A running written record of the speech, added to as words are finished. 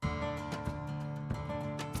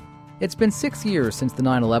It's been 6 years since the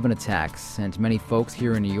 9/11 attacks, and many folks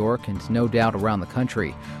here in New York, and no doubt around the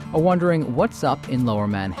country, are wondering what's up in Lower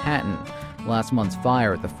Manhattan. Last month's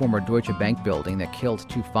fire at the former Deutsche Bank building that killed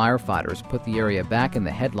 2 firefighters put the area back in the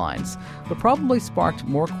headlines, but probably sparked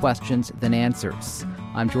more questions than answers.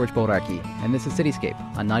 I'm George Bodarky, and this is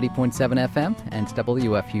Cityscape on 90.7 FM and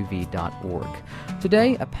WFUV.org.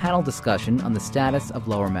 Today, a panel discussion on the status of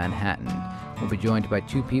Lower Manhattan. We'll be joined by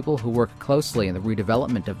 2 people who work closely in the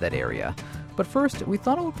redevelopment of that area. But first, we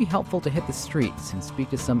thought it would be helpful to hit the streets and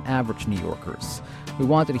speak to some average New Yorkers. We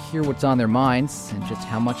wanted to hear what's on their minds and just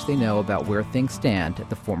how much they know about where things stand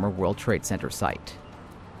at the former World Trade Center site.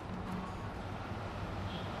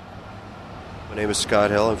 My name is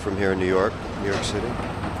Scott Hill. I'm from here in New York City.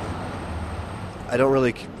 I don't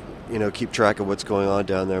really, keep track of what's going on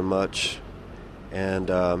down there much.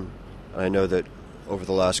 And I know that over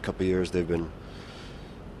the last couple of years they've been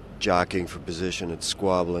jockeying for position and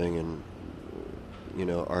squabbling and,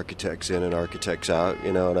 architects in and architects out,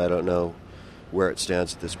 and I don't know where it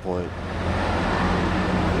stands at this point.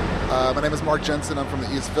 My name is Mark Jensen. I'm from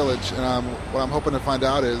the East Village, and what I'm hoping to find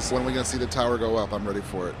out is when we're going to see the tower go up. I'm ready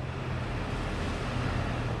for it.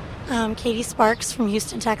 Katie Sparks from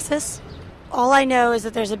Houston, Texas. All I know is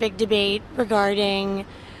that there's a big debate regarding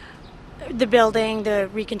the building, the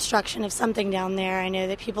reconstruction of something down there. I know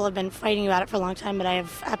that people have been fighting about it for a long time, but I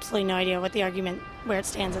have absolutely no idea what the argument, where it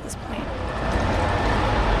stands at this point.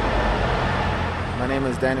 My name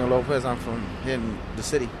is Daniel Lopez. I'm from here in the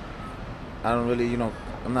city. I don't really,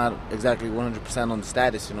 I'm not exactly 100% on the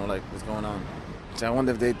status, like what's going on. So I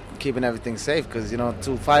wonder if they're keeping everything safe because,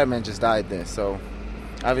 2 firemen just died there. So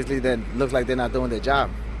obviously they look like they're not doing their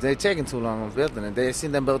job. They're taking too long on building it. They've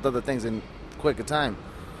seen them build other things in quicker time.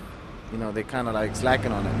 They kind of like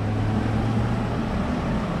slacking on it.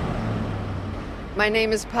 My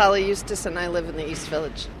name is Polly Eustace, and I live in the East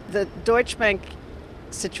Village. The Deutsche Bank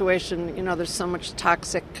situation, there's so much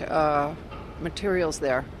toxic materials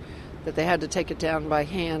there that they had to take it down by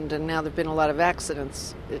hand, and now there have been a lot of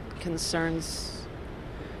accidents. It concerns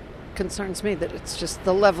me that it's just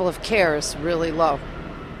the level of care is really low.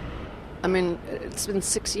 I mean, it's been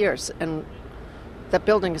 6 years, and that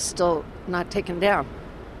building is still not taken down.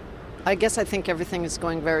 I think everything is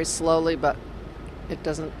going very slowly, but it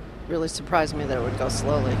doesn't really surprise me that it would go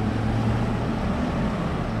slowly.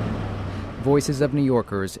 Voices of New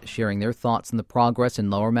Yorkers sharing their thoughts on the progress in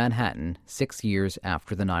Lower Manhattan 6 years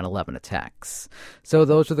after the 9/11 attacks. So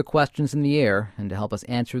those are the questions in the air, and to help us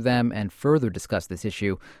answer them and further discuss this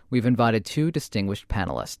issue, we've invited 2 distinguished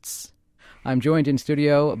panelists. I'm joined in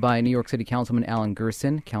studio by New York City Councilman Alan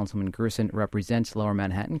Gerson. Councilman Gerson represents Lower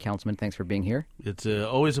Manhattan. Councilman, thanks for being here. It's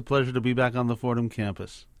always a pleasure to be back on the Fordham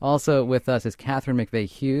campus. Also with us is Catherine McVeigh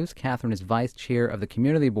Hughes. Catherine is vice chair of the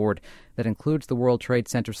community board that includes the World Trade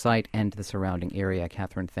Center site and the surrounding area.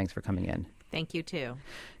 Catherine, thanks for coming in. Thank you, too.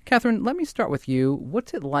 Catherine, let me start with you.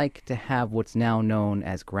 What's it like to have what's now known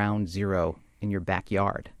as Ground Zero in your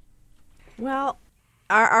backyard? Well,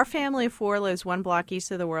 Our family of 4 lives 1 block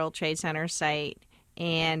east of the World Trade Center site,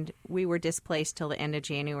 and we were displaced till the end of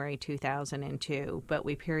January 2002, but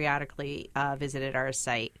we periodically visited our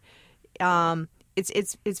site.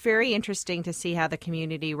 It's very interesting to see how the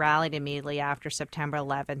community rallied immediately after September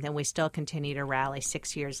 11th, and we still continue to rally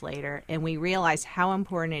 6 years later, and we realize how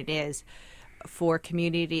important it is for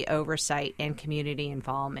community oversight and community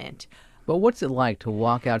involvement. But what's it like to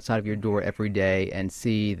walk outside of your door every day and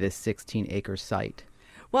see this 16-acre site?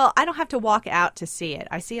 Well, I don't have to walk out to see it.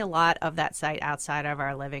 I see a lot of that site outside of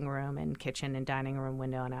our living room and kitchen and dining room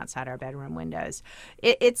window and outside our bedroom windows.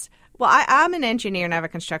 I'm an engineer and I have a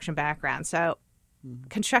construction background, so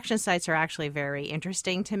construction sites are actually very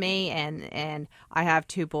interesting to me, and I have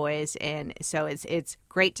 2 boys, and so it's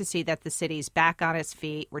great to see that the city's back on its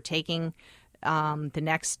feet. We're taking the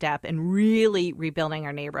next step and really rebuilding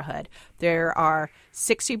our neighborhood. There are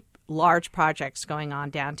 60 large projects going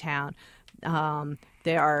on downtown.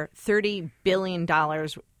 There are $30 billion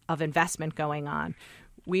of investment going on.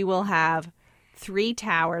 We will have 3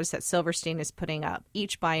 towers that Silverstein is putting up,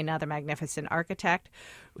 each by another magnificent architect.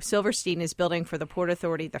 Silverstein is building for the Port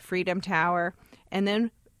Authority the Freedom Tower. And then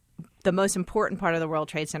the most important part of the World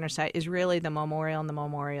Trade Center site is really the memorial and the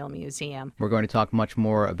Memorial Museum. We're going to talk much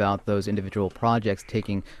more about those individual projects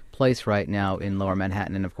taking place right now in Lower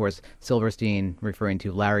Manhattan. And, of course, Silverstein, referring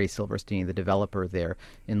to Larry Silverstein, the developer there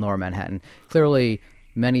in Lower Manhattan. Clearly,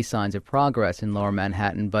 many signs of progress in Lower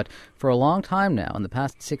Manhattan, but for a long time now, in the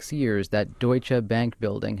past 6 years, that Deutsche Bank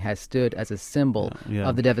building has stood as a symbol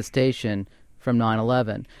of the devastation from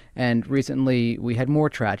 9/11. And recently we had more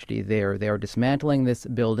tragedy there. They are dismantling this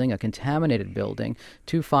building, a contaminated building.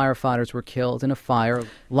 2 firefighters were killed in a fire. A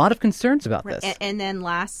lot of concerns about this. And then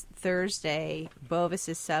last Thursday,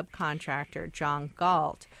 Bovis's subcontractor, John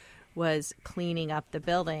Galt, was cleaning up the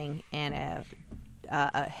building, and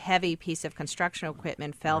a heavy piece of construction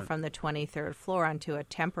equipment fell from the 23rd floor onto a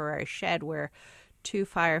temporary shed where 2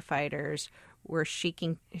 firefighters were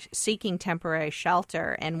seeking temporary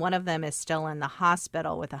shelter, and one of them is still in the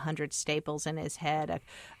hospital with 100 staples in his head,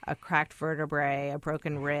 a cracked vertebrae, a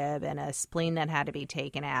broken rib, and a spleen that had to be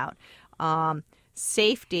taken out.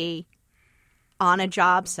 Safety on a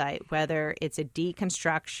job site, whether it's a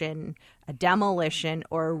deconstruction, a demolition,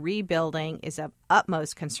 or a rebuilding, is of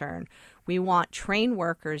utmost concern. We want trained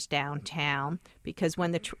workers downtown because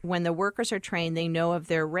when the workers are trained, they know of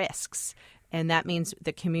their risks. And that means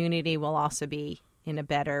the community will also be in a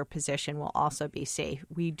better position, will also be safe.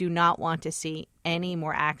 We do not want to see any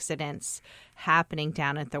more accidents happening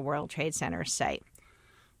down at the World Trade Center site.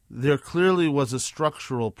 There clearly was a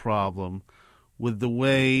structural problem with the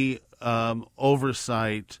way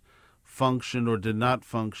oversight functioned or did not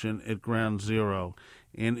function at Ground Zero.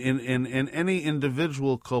 And any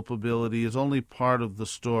individual culpability is only part of the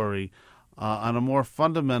story. On a more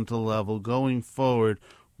fundamental level, going forward,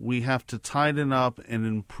 we have to tighten up and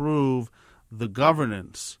improve the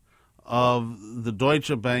governance of the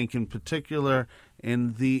Deutsche Bank in particular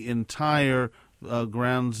and the entire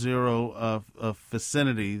Ground Zero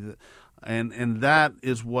vicinity. And that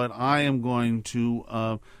is what I am going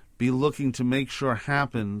to be looking to make sure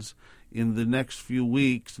happens in the next few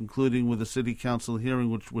weeks, including with a city council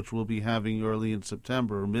hearing, which we'll be having early in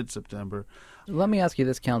September or mid-September. Let me ask you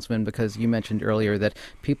this, Councilman, because you mentioned earlier that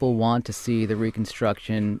people want to see the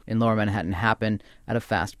reconstruction in Lower Manhattan happen at a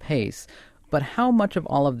fast pace. But how much of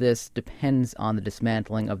all of this depends on the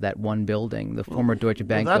dismantling of that one building, the former Deutsche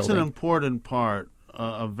Bank building? That's an important part,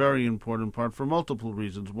 a very important part for multiple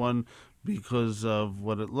reasons. One, because of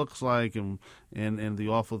what it looks like and the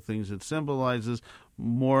awful things it symbolizes.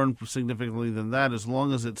 More significantly than that, as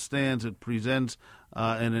long as it stands, it presents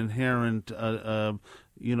an inherent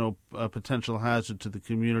potential hazard to the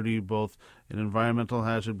community, both an environmental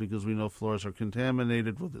hazard because we know floors are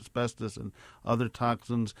contaminated with asbestos and other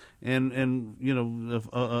toxins, and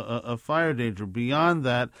a fire danger. Beyond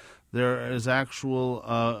that, there is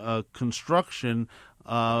actual construction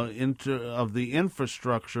of the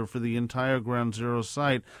infrastructure for the entire Ground Zero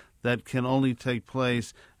site that can only take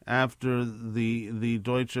place after the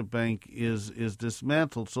Deutsche Bank is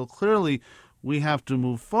dismantled. So clearly we have to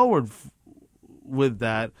move forward with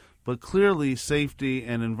that, but clearly safety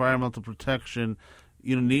and environmental protection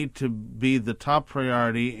need to be the top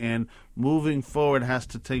priority, and moving forward has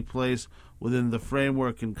to take place within the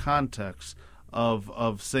framework and context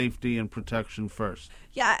of safety and protection first.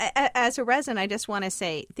 Yeah, as a resident, I just want to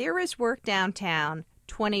say there is work downtown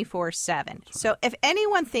 24/7. So if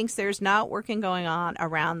anyone thinks there's not working going on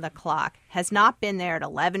around the clock, has not been there at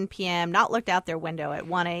 11 p.m., not looked out their window at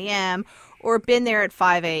 1 a.m., or been there at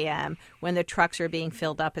 5 a.m. when the trucks are being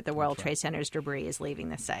filled up at the World Trade Center's debris is leaving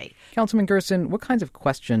the site. Councilman Gerson, what kinds of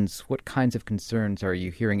questions, what kinds of concerns are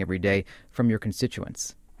you hearing every day from your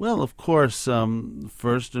constituents? Well, of course,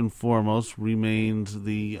 first and foremost remains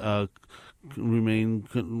the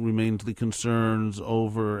concerns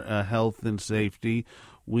over health and safety.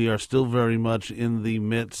 We are still very much in the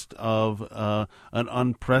midst of an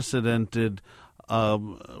unprecedented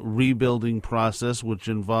rebuilding process, which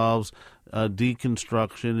involves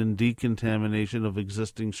deconstruction and decontamination of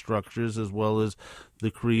existing structures, as well as the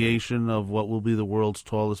creation of what will be the world's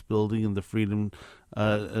tallest building in the Freedom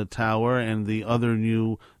Tower and the other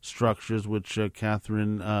new structures which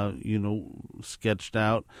Catherine, sketched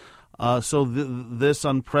out. So this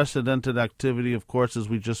unprecedented activity, of course, as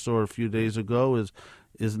we just saw a few days ago,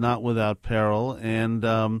 is not without peril.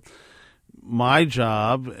 And my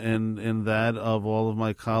job and that of all of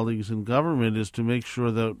my colleagues in government is to make sure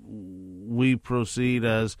that we proceed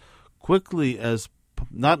as quickly as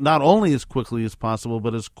not only as quickly as possible,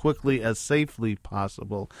 but as quickly as safely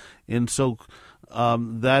possible. And so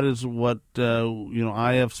that is what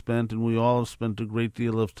I have spent, and we all have spent a great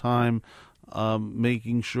deal of time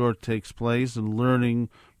making sure it takes place and learning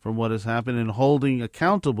from what has happened and holding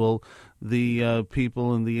accountable the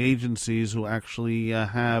people and the agencies who actually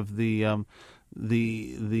have the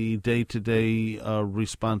day-to-day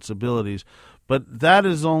responsibilities. But that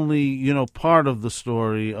is only part of the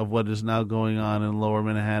story of what is now going on in Lower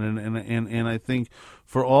Manhattan, and I think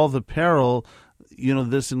for all the peril,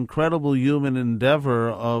 this incredible human endeavor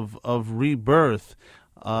of rebirth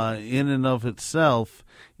in and of itself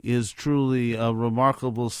is truly a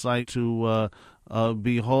remarkable sight to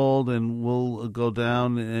behold, and will go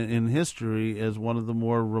down in history as one of the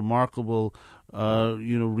more remarkable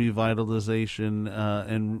revitalization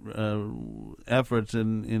and efforts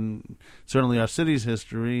in certainly our city's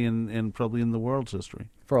history and probably in the world's history.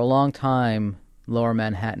 For a long time, Lower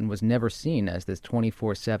Manhattan was never seen as this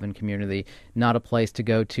 24/7 community, not a place to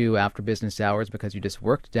go to after business hours because you just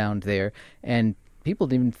worked down there, and people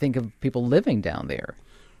didn't even think of people living down there.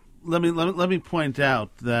 Let me point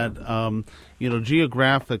out that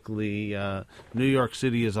geographically, New York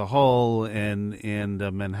City as a whole and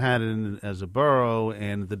Manhattan as a borough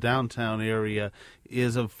and the downtown area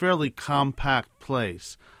is a fairly compact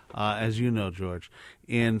place, as you know, George.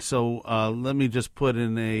 And so let me just put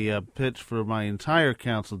in a pitch for my entire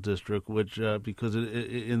council district, which because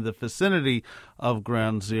in the vicinity of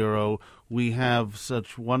Ground Zero, we have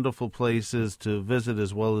such wonderful places to visit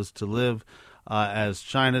as well as to live. As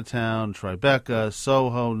Chinatown, Tribeca,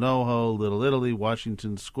 Soho, NoHo, Little Italy,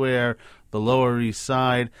 Washington Square, the Lower East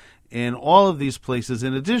Side, and all of these places,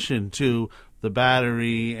 in addition to the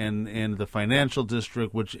Battery and the Financial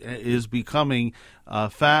District, which is becoming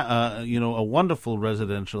a wonderful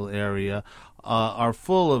residential area, are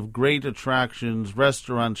full of great attractions,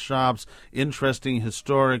 restaurants, shops, interesting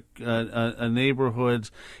historic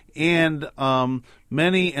neighborhoods, and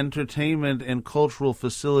many entertainment and cultural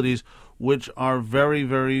facilities which are very,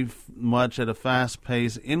 very much at a fast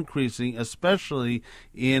pace increasing, especially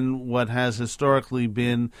in what has historically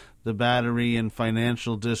been the Battery and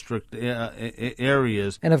Financial District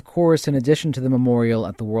areas. And of course, in addition to the memorial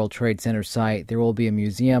at the World Trade Center site, there will be a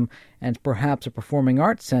museum and perhaps a performing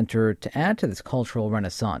arts center to add to this cultural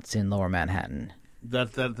renaissance in Lower Manhattan.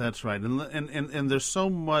 That's right. And there's so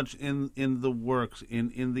much in the works,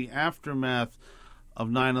 in the aftermath of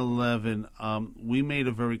 9/11, we made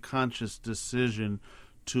a very conscious decision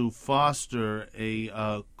to foster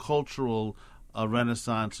a cultural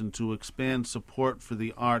renaissance and to expand support for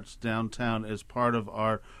the arts downtown as part of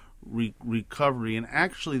our recovery. And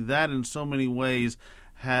actually that in so many ways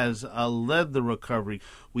has led the recovery.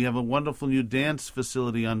 We have a wonderful new dance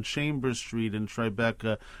facility on Chambers Street in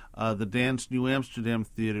Tribeca, the Dance New Amsterdam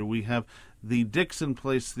Theater. We have the Dixon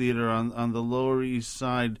Place Theater on the Lower East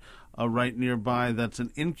Side right nearby. That's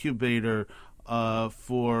an incubator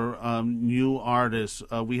for new artists.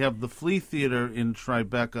 We have the Flea Theater in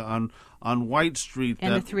Tribeca on White Street.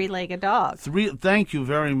 And the Three-Legged Dog. Thank you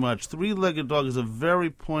very much. Three-Legged Dog is a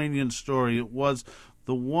very poignant story. It was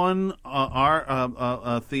the one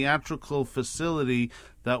theatrical facility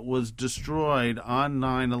that was destroyed on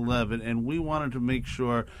 9/11, and we wanted to make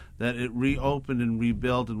sure that it reopened and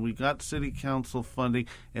rebuilt, and we got city council funding,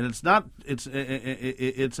 and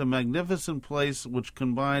it's a magnificent place which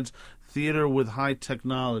combines theater with high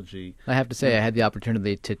technology. I have to say, I had the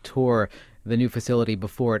opportunity to tour the new facility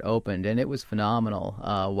before it opened, and it was phenomenal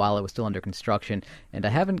while it was still under construction. And I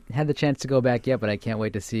haven't had the chance to go back yet, but I can't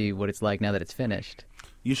wait to see what it's like now that it's finished.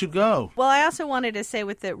 You should go. Well, I also wanted to say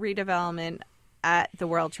with the redevelopment at the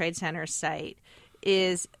World Trade Center site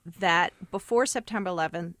is that before September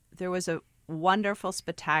 11th, there was a wonderful,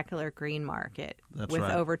 spectacular green market with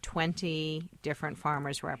over 20 different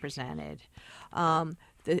farmers represented.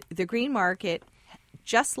 The green market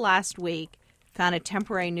just last week found a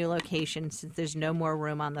temporary new location since there's no more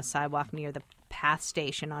room on the sidewalk near the PATH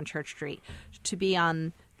station on Church Street to be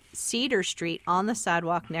on Cedar Street on the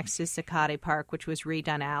sidewalk next to Zuccotti Park, which was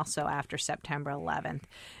redone also after September 11th.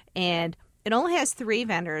 And it only has 3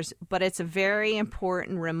 vendors, but it's a very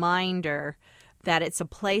important reminder that it's a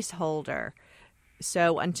placeholder.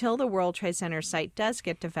 So until the World Trade Center site does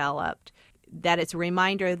get developed, that it's a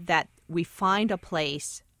reminder that we find a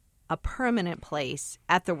place, a permanent place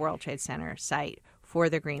at the World Trade Center site for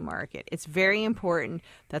the green market. It's very important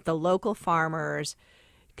that the local farmers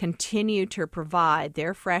continue to provide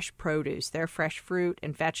their fresh produce, their fresh fruit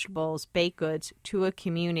and vegetables, baked goods to a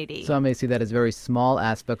community. Some may see that as a very small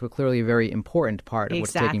aspect, but clearly a very important part of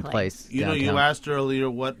what's taking place downtown. You asked earlier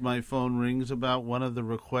what my phone rings about. One of the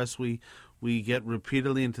requests we get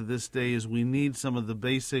repeatedly and to this day is we need some of the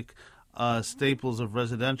basic staples of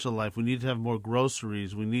residential life. We need to have more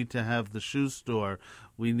groceries. We need to have the shoe store.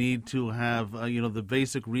 We need to have the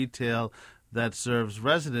basic retail that serves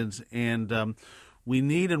residents. And we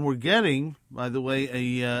need, and we're getting, by the way,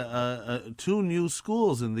 2 new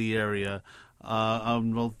schools in the area.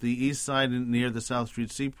 on both the east side and near the South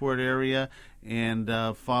Street Seaport area. And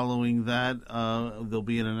following that, there'll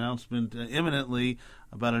be an announcement imminently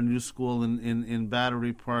about a new school in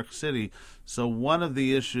Battery Park City. So one of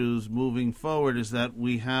the issues moving forward is that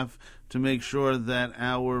we have to make sure that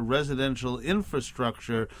our residential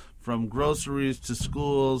infrastructure, from groceries to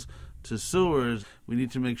schools to sewers, we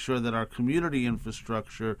need to make sure that our community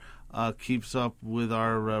infrastructure keeps up with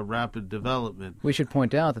our rapid development. We should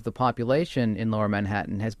point out that the population in Lower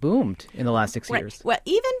Manhattan has boomed in the last 6 years. Well,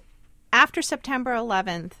 even after September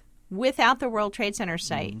 11th, without the World Trade Center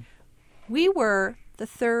site, we were the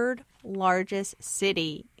third largest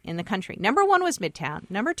city in the country. Number one was Midtown.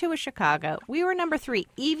 Number two was Chicago. We were number three,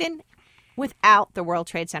 even without the World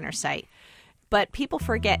Trade Center site. But people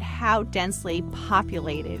forget how densely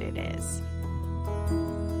populated it is.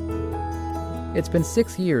 It's been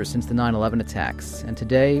 6 years since the 9/11 attacks, and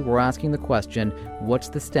today we're asking the question, what's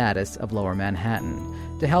the status of Lower Manhattan?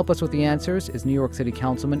 To help us with the answers is New York City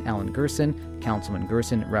Councilman Ellen Gerson. Councilman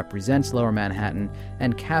Gerson represents Lower Manhattan,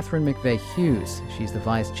 and Catherine McVeigh Hughes. She's the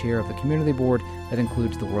vice chair of the community board that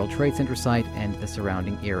includes the World Trade Center site and the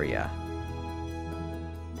surrounding area.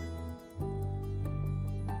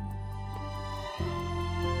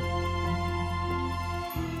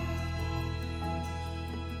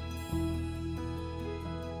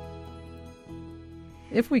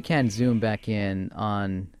 If we can zoom back in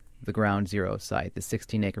on the Ground Zero site, the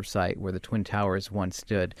 16-acre site where the Twin Towers once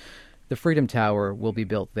stood, the Freedom Tower will be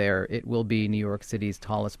built there. It will be New York City's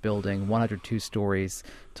tallest building, 102 stories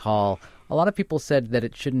tall. A lot of people said that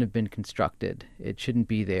it shouldn't have been constructed. It shouldn't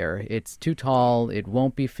be there. It's too tall. It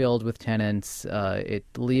won't be filled with tenants. It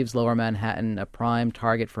leaves Lower Manhattan a prime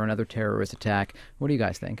target for another terrorist attack. What do you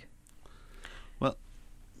guys think? Well,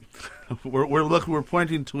 we're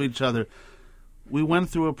pointing to each other. We went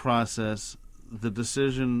through a process. The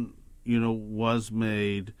decision, was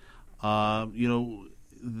made.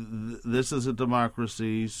 This is a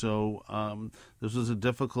democracy, so this was a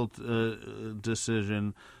difficult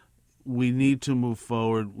decision. We need to move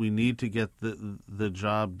forward. We need to get the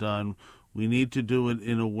job done. We need to do it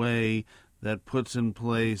in a way that puts in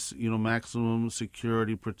place, maximum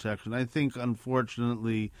security protection. I think,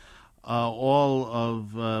 unfortunately, all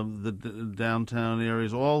of the downtown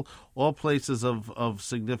areas, all places of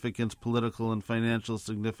significance, political and financial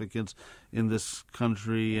significance in this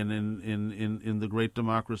country and in the great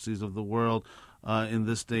democracies of the world in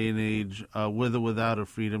this day and age, with or without a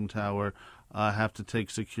Freedom Tower, have to take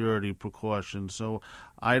security precautions. So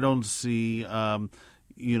I don't see that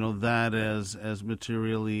as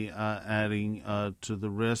materially adding to the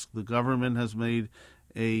risk. The government has made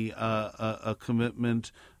a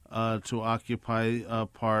commitment to occupy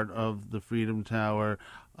part of the Freedom Tower.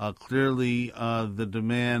 Clearly, the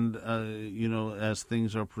demand, as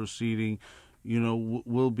things are proceeding,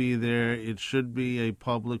 will be there. It should be a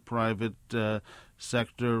public-private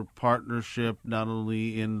sector partnership, not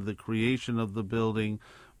only in the creation of the building,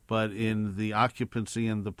 but in the occupancy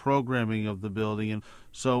and the programming of the building. And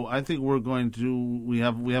so I think we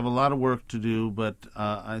have a lot of work to do, but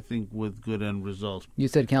I think with good end results. You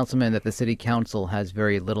said, Councilman, that the City Council has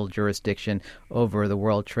very little jurisdiction over the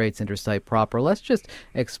World Trade Center site proper. Let's just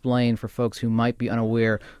explain for folks who might be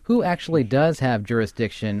unaware who actually does have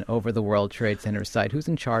jurisdiction over the World Trade Center site. Who's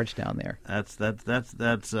in charge down there? That's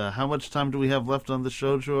how much time do we have left on the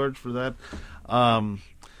show, George, for that?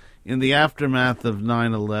 In the aftermath of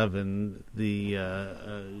 9/11,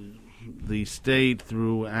 the state,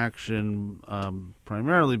 through action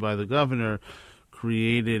primarily by the governor,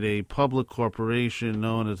 created a public corporation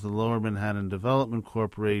known as the Lower Manhattan Development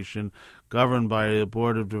Corporation, governed by a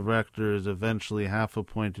board of directors, eventually half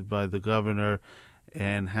appointed by the governor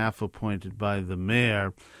and half appointed by the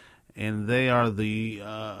mayor. And they are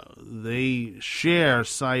they share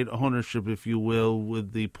site ownership, if you will,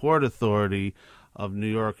 with the Port Authority of New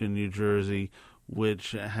York and New Jersey,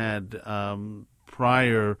 which had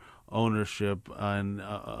prior ownership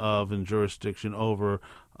and jurisdiction over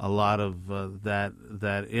a lot of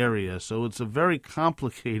that area. So it's a very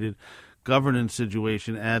complicated governance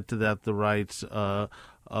situation. Add to that the rights of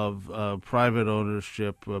private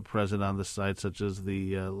ownership present on the site, such as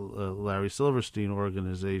the Larry Silverstein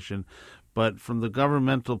organization. But from the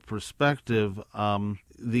governmental perspective,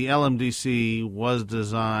 the LMDC was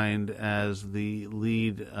designed as the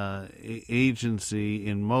lead agency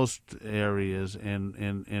in most areas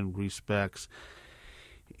and respects.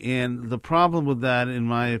 And the problem with that, in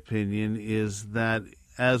my opinion, is that,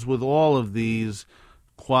 as with all of these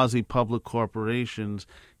quasi-public corporations,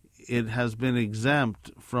 it has been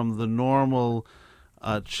exempt from the normal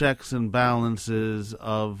checks and balances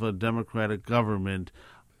of a democratic government.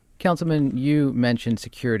 Councilman, you mentioned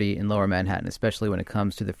security in Lower Manhattan, especially when it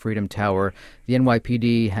comes to the Freedom Tower. The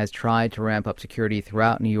NYPD has tried to ramp up security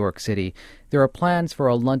throughout New York City. There are plans for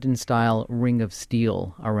a London-style ring of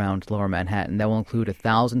steel around Lower Manhattan that will include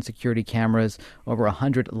 1,000 security cameras, over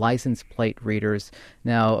 100 license plate readers.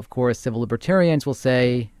 Now, of course, civil libertarians will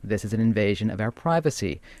say this is an invasion of our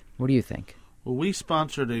privacy. What do you think? Well, we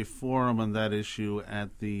sponsored a forum on that issue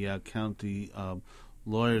at the County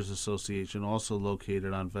Lawyers Association, also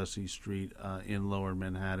located on Vesey Street in Lower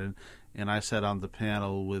Manhattan. And I sat on the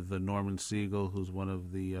panel with Norman Siegel, who's one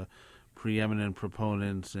of the preeminent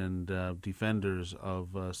proponents and defenders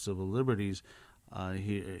of civil liberties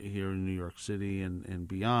here in New York City and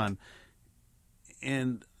beyond.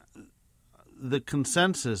 And the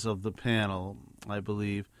consensus of the panel,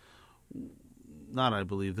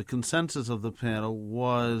 the consensus of the panel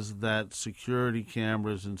was that security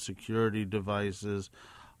cameras and security devices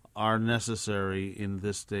are necessary in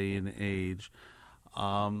this day and age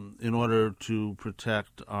in order to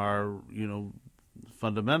protect our,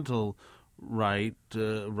 fundamental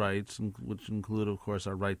rights, which include, of course,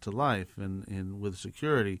 our right to life and with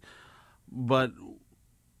security. But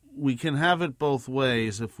we can have it both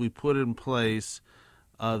ways if we put in place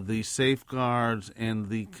the safeguards and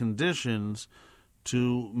the conditions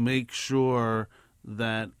to make sure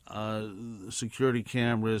that security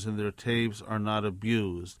cameras and their tapes are not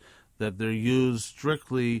abused, that they're used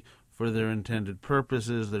strictly for their intended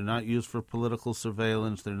purposes. They're not used for political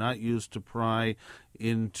surveillance. They're not used to pry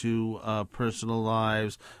into personal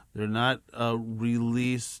lives. They're not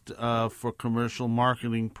released for commercial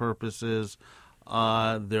marketing purposes.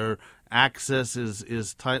 Their access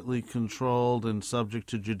is tightly controlled and subject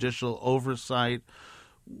to judicial oversight.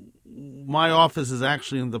 My office is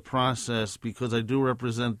actually in the process, because I do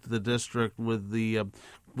represent the district with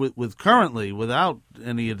with currently, without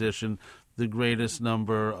any addition, the greatest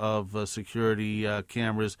number of security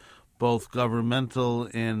cameras, both governmental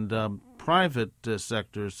and private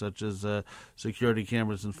sectors, such as security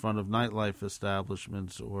cameras in front of nightlife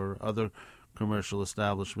establishments or other commercial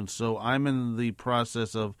establishments. So I'm in the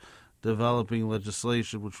process of developing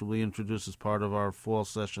legislation, which will be introduced as part of our fall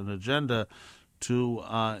session agenda, to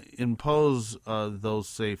impose those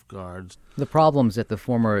safeguards. The problems at the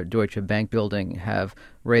former Deutsche Bank building have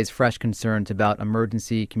raised fresh concerns about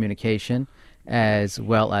emergency communication as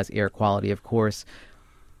well as air quality, of course.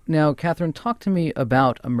 Now, Catherine, talk to me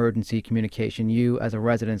about emergency communication. You, as a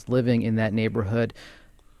resident living in that neighborhood,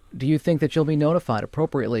 do you think that you'll be notified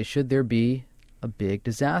appropriately should there be a big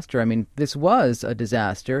disaster? I mean, this was a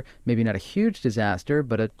disaster, maybe not a huge disaster,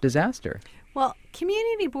 but a disaster. Well,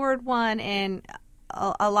 Community Board 1 and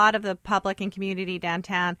a lot of the public and community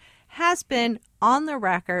downtown has been on the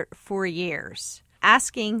record for years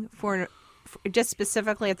asking for just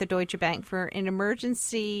specifically at the Deutsche Bank, for an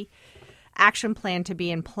emergency action plan to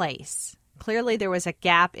be in place. Clearly, there was a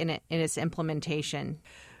gap in its implementation.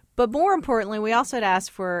 But more importantly, we also had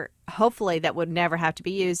asked for, hopefully that would never have to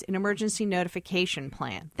be used, an emergency notification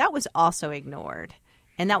plan. That was also ignored,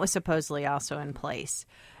 and that was supposedly also in place.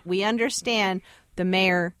 We understand the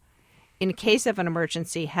mayor, in case of an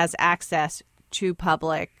emergency, has access to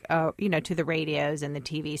public, to the radios and the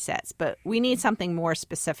TV sets. But we need something more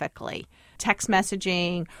specifically. Text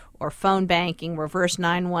messaging or phone banking, reverse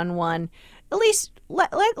 911. At least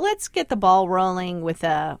let's get the ball rolling with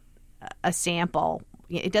a sample.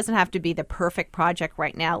 It doesn't have to be the perfect project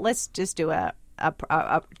right now. Let's just do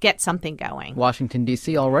get something going. Washington,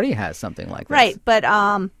 D.C. already has something like this. Right,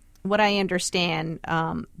 but what I understand,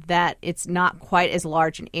 that it's not quite as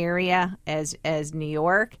large an area as New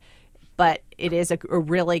York, but it is a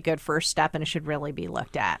really good first step, and it should really be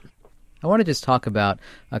looked at. I want to just talk about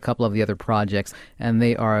a couple of the other projects, and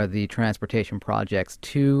they are the transportation projects.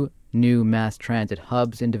 2 new mass transit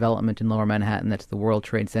hubs in development in Lower Manhattan. That's the World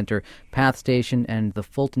Trade Center Path Station and the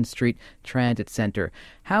Fulton Street Transit Center.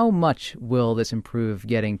 How much will this improve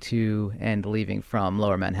getting to and leaving from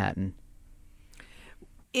Lower Manhattan?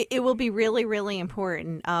 It will be really, really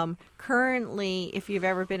important. Currently, if you've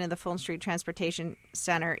ever been in the Fulton Street Transportation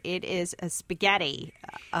Center, it is a spaghetti,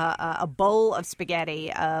 a bowl of spaghetti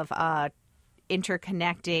of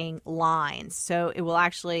interconnecting lines. So it will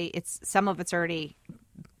actually, some of it's already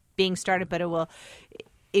being started, but it will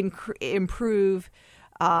improve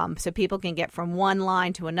so people can get from one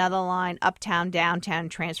line to another line, uptown, downtown,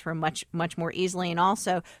 transfer much, much more easily. And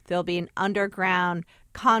also, there'll be an underground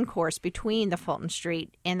concourse between the Fulton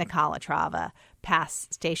Street and the Calatrava Path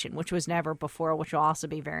Station, which was never before, which will also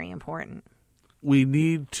be very important. we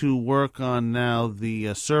need to work on now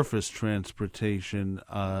the surface transportation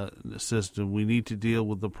system. We need to deal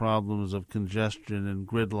with the problems of congestion and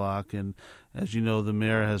gridlock. And as you know, the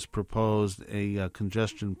mayor has proposed a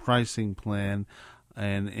congestion pricing plan.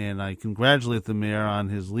 And I congratulate the mayor on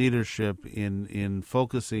his leadership in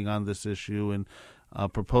focusing on this issue and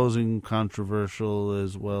proposing controversial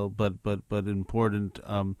as well, but important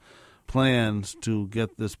plans to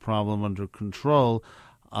get this problem under control.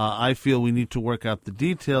 I feel we need to work out the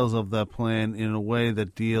details of that plan in a way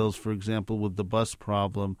that deals, for example, with the bus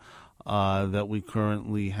problem that we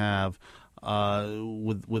currently have,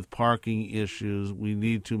 with parking issues. We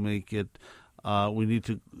need to make it. We need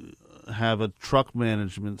to have a truck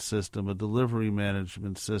management system, a delivery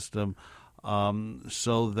management system,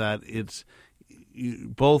 so that it's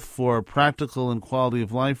both for practical and quality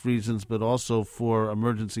of life reasons, but also for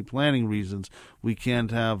emergency planning reasons. We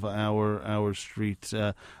can't have our streets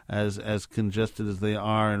as congested as they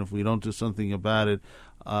are, and if we don't do something about it,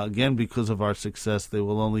 again, because of our success, they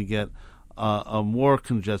will only get more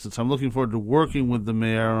congested. So I'm looking forward to working with the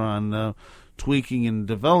mayor on tweaking and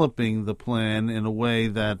developing the plan in a way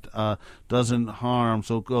that doesn't harm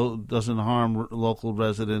local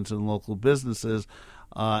residents and local businesses,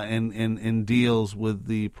 and deals with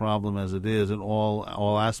the problem as it is in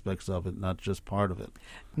all aspects of it, not just part of it.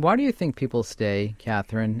 Why do you think people stay,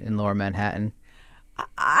 Catherine, in Lower Manhattan?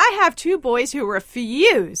 I have two boys who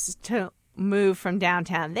refuse to move from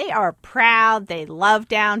downtown. They are proud. They love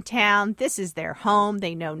downtown. This is their home.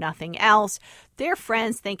 They know nothing else. Their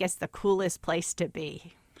friends think it's the coolest place to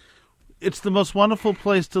be. It's the most wonderful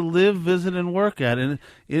place to live, visit, and work at, and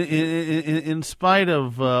in spite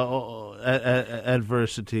of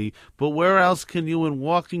adversity. But where else can you, in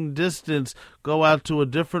walking distance, go out to a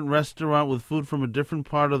different restaurant with food from a different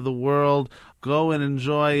part of the world, go and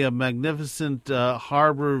enjoy a magnificent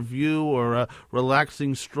harbor view or a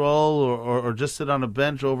relaxing stroll, or just sit on a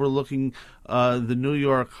bench overlooking the New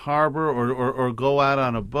York harbor, or go out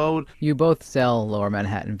on a boat? You both sell Lower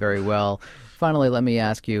Manhattan very well. Finally, let me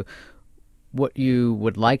ask you what you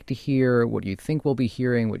would like to hear, what you think we'll be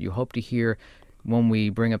hearing, what you hope to hear when we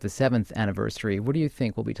bring up the 7th anniversary. What do you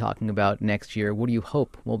think we'll be talking about next year? What do you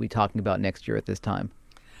hope we'll be talking about next year at this time?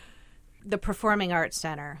 The Performing Arts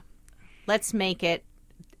Center. Let's make it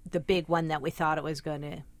the big one that we thought it was going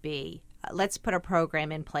to be. Let's put a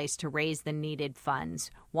program in place to raise the needed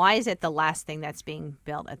funds. Why is it the last thing that's being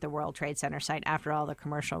built at the World Trade Center site after all the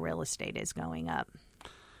commercial real estate is going up?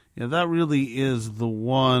 Yeah, that really is the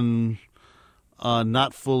one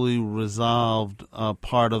not fully resolved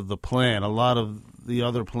part of the plan. A lot of the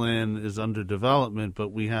other plan is under development, but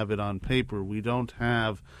we have it on paper. We don't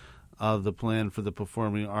have the plan for the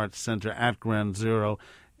Performing Arts Center at Ground Zero,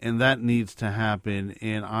 and that needs to happen.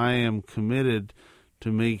 And I am committed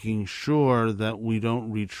to making sure that we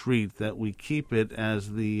don't retreat, that we keep it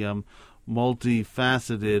as the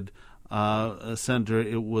multifaceted center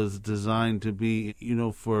it was designed to be,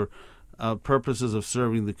 for purposes of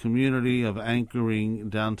serving the community, of anchoring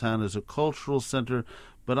downtown as a cultural center.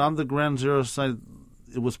 But on the Ground Zero site,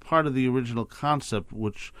 it was part of the original concept,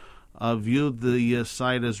 which viewed the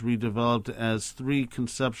site as redeveloped as 3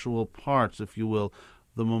 conceptual parts, if you will.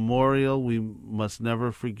 The memorial, we must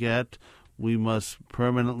never forget. We must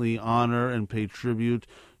permanently honor and pay tribute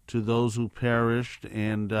to those who perished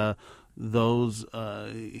and those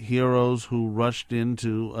heroes who rushed in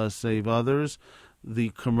to save others. The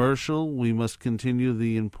commercial, we must continue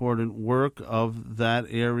the important work of that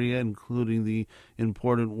area, including the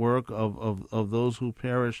important work of those who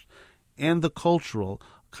perished, and the cultural,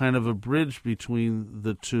 kind of a bridge between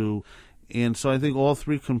the two. And so I think all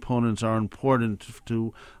 3 components are important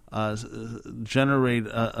to generate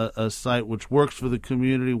a site which works for the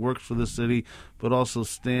community, works for the city, but also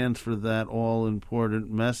stands for that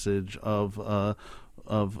all-important message of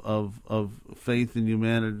faith in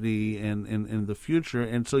humanity and in the future.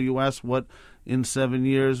 And so you ask what in 7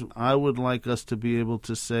 years, I would like us to be able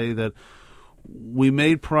to say that we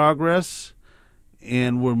made progress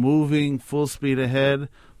and we're moving full speed ahead,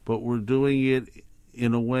 but we're doing it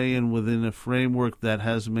in a way and within a framework that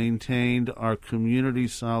has maintained our community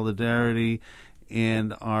solidarity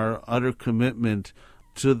and our utter commitment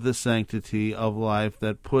to the sanctity of life,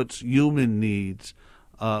 that puts human needs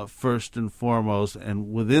first and foremost,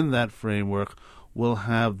 and within that framework we'll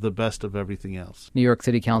have the best of everything else. New York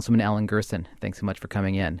City Councilman Alan Gerson, thanks so much for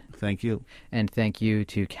coming in. Thank you. And thank you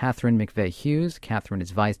to Catherine McVeigh Hughes. Catherine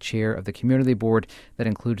is vice chair of the community board that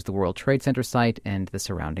includes the World Trade Center site and the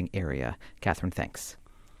surrounding area. Catherine, thanks.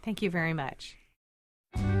 Thank you very much.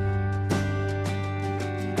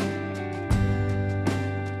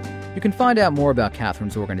 You can find out more about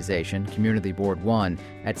Catherine's organization, Community Board 1,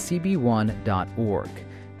 at cb1.org.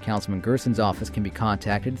 Councilman Gerson's office can be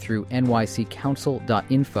contacted through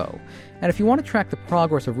nyccouncil.info. And if you want to track the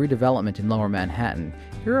progress of redevelopment in Lower Manhattan,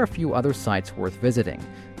 here are a few other sites worth visiting.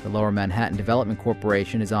 The Lower Manhattan Development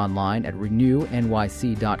Corporation is online at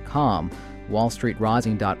renewnyc.com.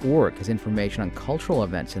 WallStreetRising.org has information on cultural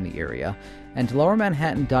events in the area, and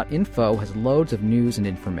LowerManhattan.info has loads of news and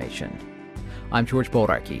information. I'm George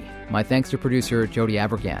Bodarky. My thanks to producer Jody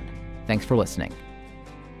Avergan. Thanks for listening.